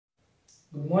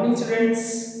Good morning,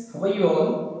 students. How are you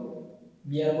all?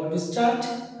 We are going to start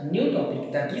a new topic,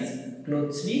 that is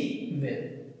clothes we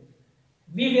wear.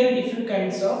 We wear different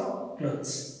kinds of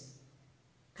clothes.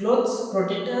 Clothes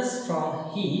protect us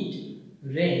from heat,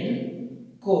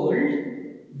 rain, cold,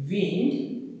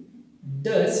 wind,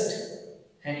 dust,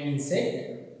 and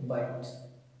insect bite.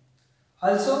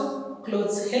 Also,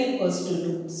 clothes help us to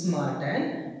look smart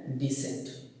and decent.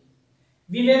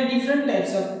 We wear different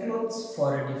types of clothes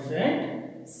for different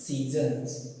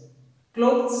seasons.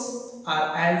 Clothes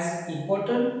are as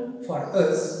important for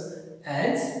us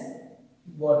as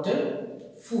water,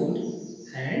 food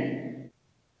and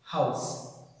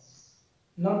house.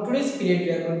 Now today's period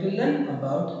we are going to learn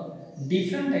about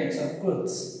different types of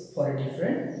clothes for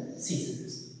different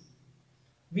seasons.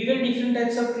 We wear different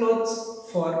types of clothes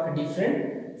for a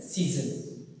different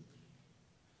season.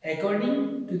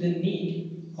 According to the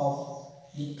need of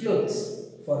the clothes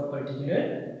for a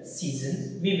particular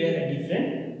season, we wear a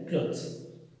different clothes.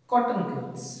 Cotton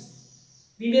clothes.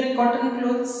 We wear cotton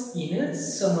clothes in a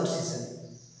summer season.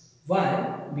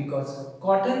 Why? Because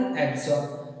cotton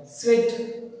absorbs sweat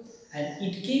and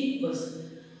it keeps us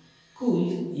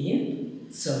cool in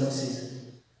summer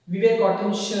season. We wear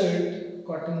cotton shirt,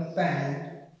 cotton pant,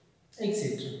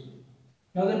 etc.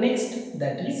 Now the next,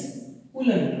 that is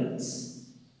woolen clothes.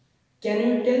 Can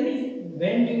you tell me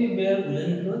when do we wear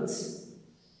woolen clothes?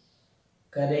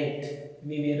 Correct.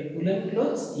 We wear woolen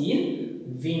clothes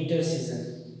in winter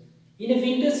season. In a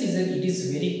winter season, it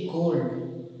is very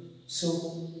cold.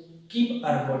 So, keep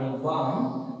our body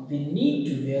warm, we need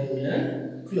to wear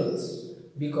woolen clothes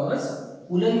because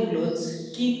woolen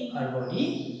clothes keep our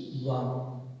body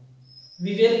warm.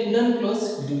 We wear woolen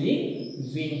clothes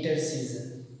during winter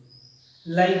season,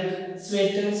 like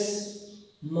sweaters,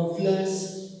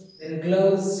 mufflers, and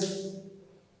gloves,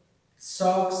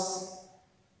 socks,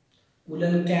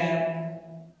 woolen cap,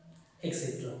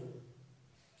 etc.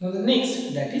 Now the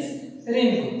next, that is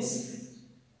raincoats.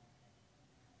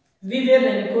 We wear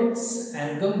raincoats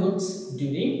and gumboots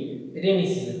during rainy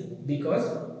season because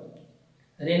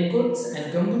raincoats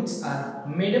and gumboots are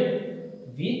made up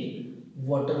with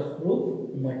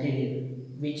waterproof material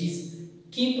which is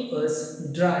keep us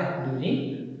dry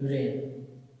during rain.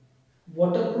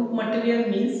 Waterproof material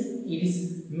means it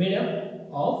is made up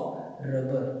of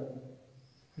rubber.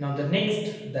 Now the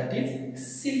next, that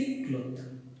is silk cloth.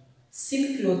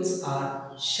 Silk clothes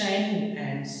are shiny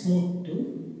and smooth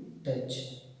to touch.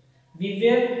 We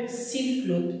wear silk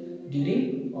cloth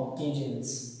during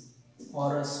occasions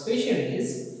or special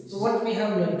days. So what we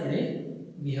have learned today?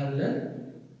 We have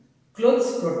learned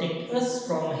clothes protect us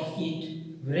from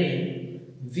heat, rain,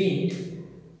 wind,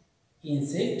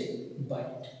 insect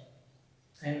bite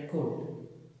and cold.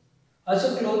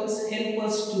 Also clothes help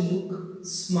us to look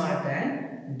smart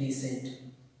and decent.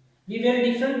 We wear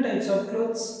different types of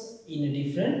clothes in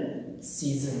different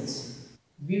seasons.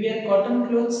 We wear cotton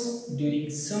clothes during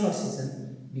summer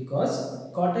season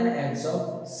because cotton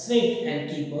absorbs sweat and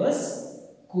keep us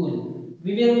cool.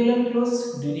 We wear woolen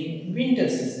clothes during winter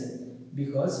season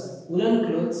because woolen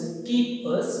clothes keep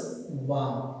us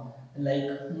warm,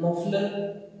 like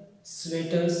muffler,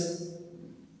 sweaters,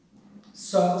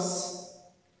 socks,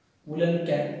 woolen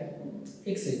cap,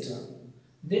 etc.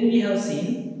 Then we have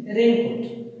seen raincoat.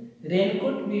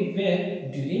 Raincoat we wear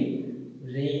during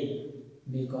rain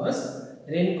because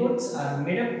raincoats are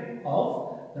made up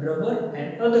of rubber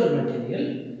and other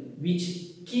material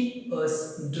which keep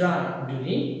us dry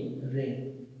during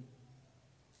rain.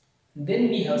 Then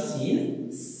we have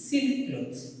seen silk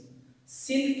clothes.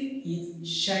 Silk is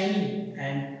shiny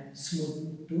and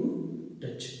smooth to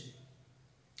touch.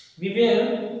 We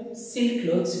wear silk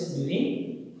clothes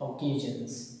during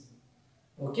occasions.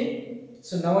 Okay.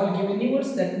 So now I'll give you new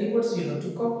words. That new words you have to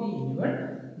copy in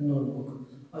your notebook.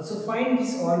 Also find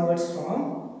these all words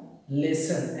from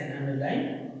lesson and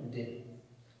underline them.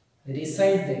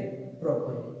 Recite them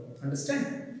properly.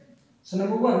 Understand? So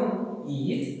number one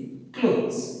is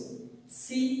clothes.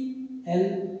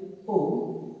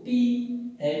 CLOTHES.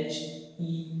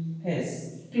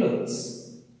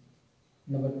 Clothes.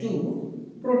 Number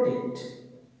two, protect.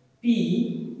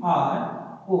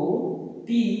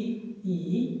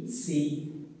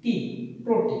 PROTECT.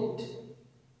 Protect.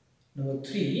 Number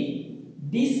three,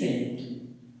 decent.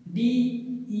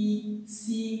 DECENT.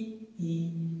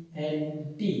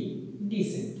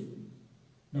 Decent.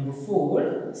 Number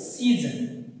four,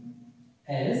 season.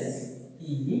 SEASON.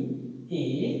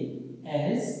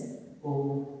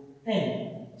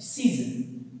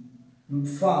 Season. Number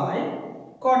five,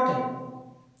 cotton.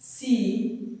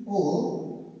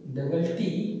 COTTON.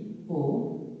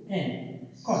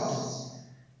 Cotton.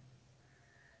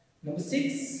 Number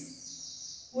six,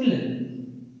 woolen.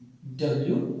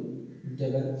 W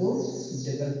double O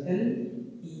double L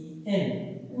E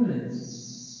N, woolen.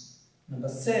 Number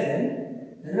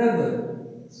 7, rubber.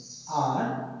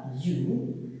 R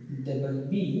U double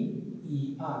B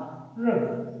E R,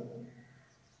 rubber.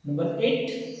 Number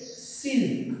 8,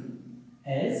 silk.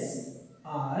 S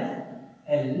I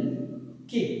L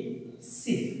K,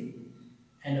 silk.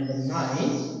 And number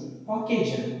 9,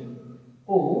 occasion.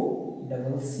 O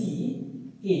double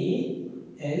C A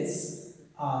S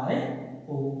I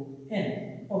O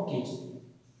N, occasion.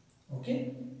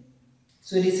 Okay.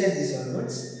 So recite these all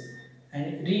words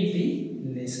and read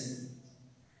the lesson.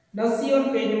 Now see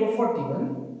on page number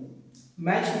 41,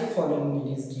 match the following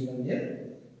it is given there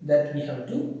that we have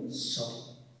to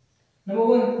solve. Number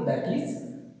 1, that is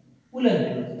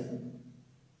woolen cloth.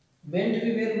 When do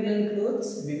we wear woolen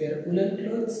clothes? We wear woolen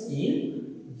clothes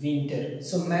in winter.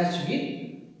 So match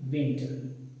with winter.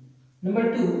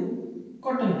 Number 2,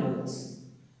 cotton clothes.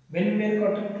 When we wear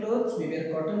cotton clothes, we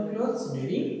wear cotton clothes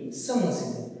during summer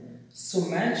season. So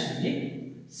match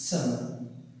with summer.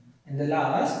 And the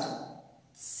last,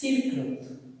 silk cloth.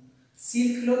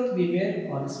 Silk cloth we wear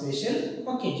on special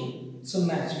occasion. So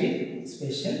match with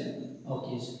special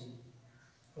occasion.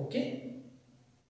 Okay.